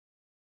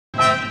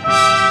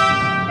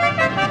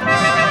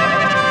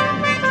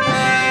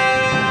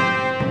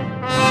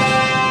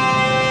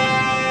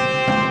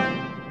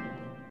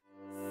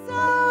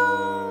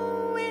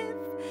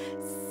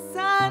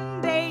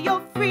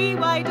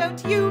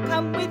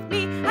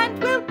and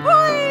we'll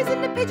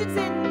poison the pigeons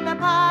in the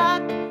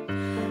park.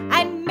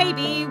 And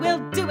maybe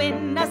we'll do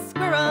in a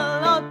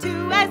squirrel or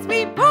two as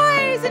we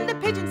poison the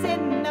pigeons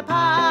in the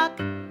park.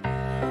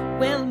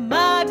 We'll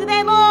murder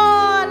them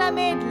all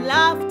amid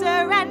laughter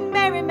and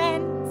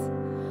merriment,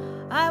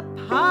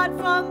 apart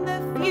from the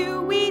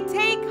few we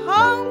take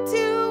home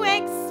to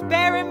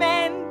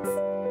experiment.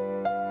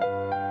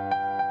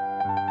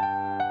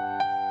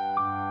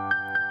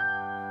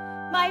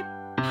 My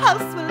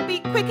pulse will be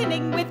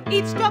quickening with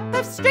each drop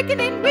of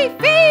strychnine we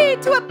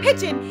feed to a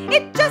pigeon.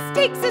 It just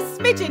takes a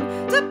smidgen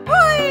to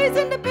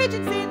poison the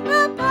pigeons in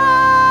the park.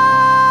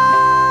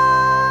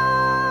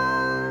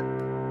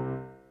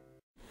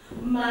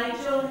 My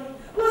joy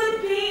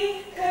would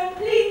be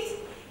complete,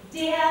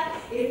 dear,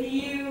 if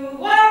you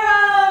were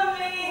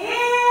only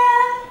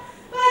here.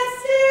 But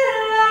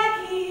still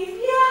I keep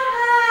your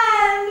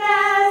hand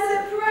as a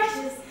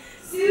precious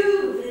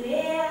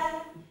souvenir.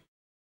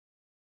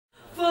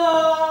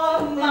 For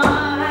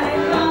my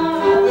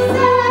love's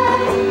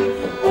sake,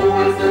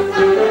 always look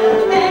at the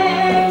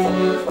bed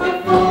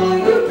before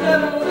you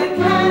blow the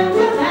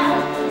candle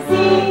out.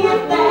 See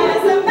if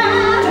there's a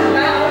man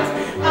about.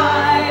 I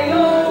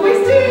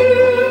always do.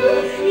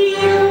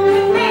 You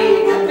can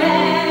make a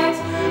bet,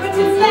 but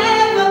it's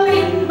never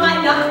been my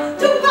luck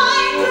to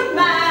find a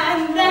man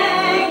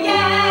there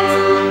yet.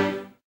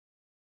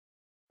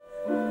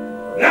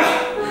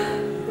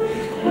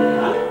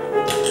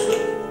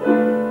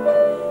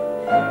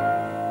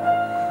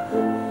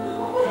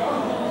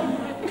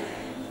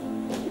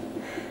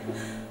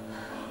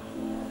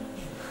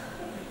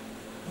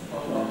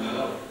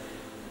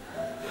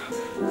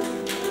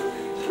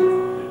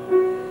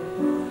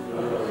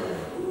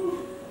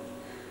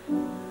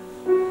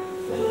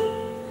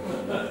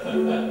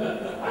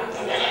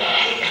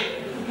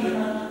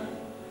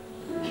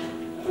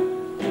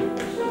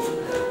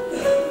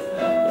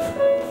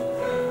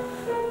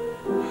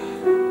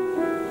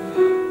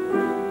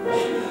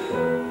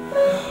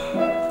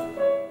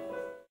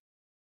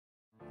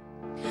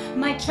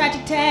 My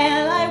tragic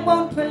tale I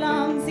won't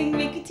prolong, sing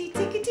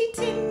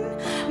rickety-tickety-tin.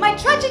 My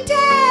tragic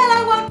tale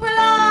I won't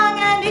prolong,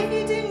 and if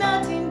you do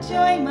not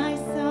enjoy my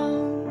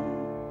song,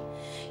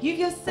 you've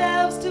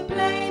yourselves to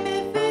blame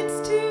if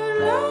it's too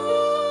long.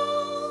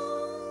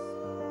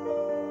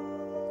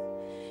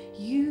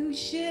 You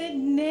should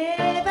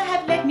never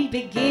have let me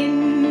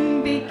begin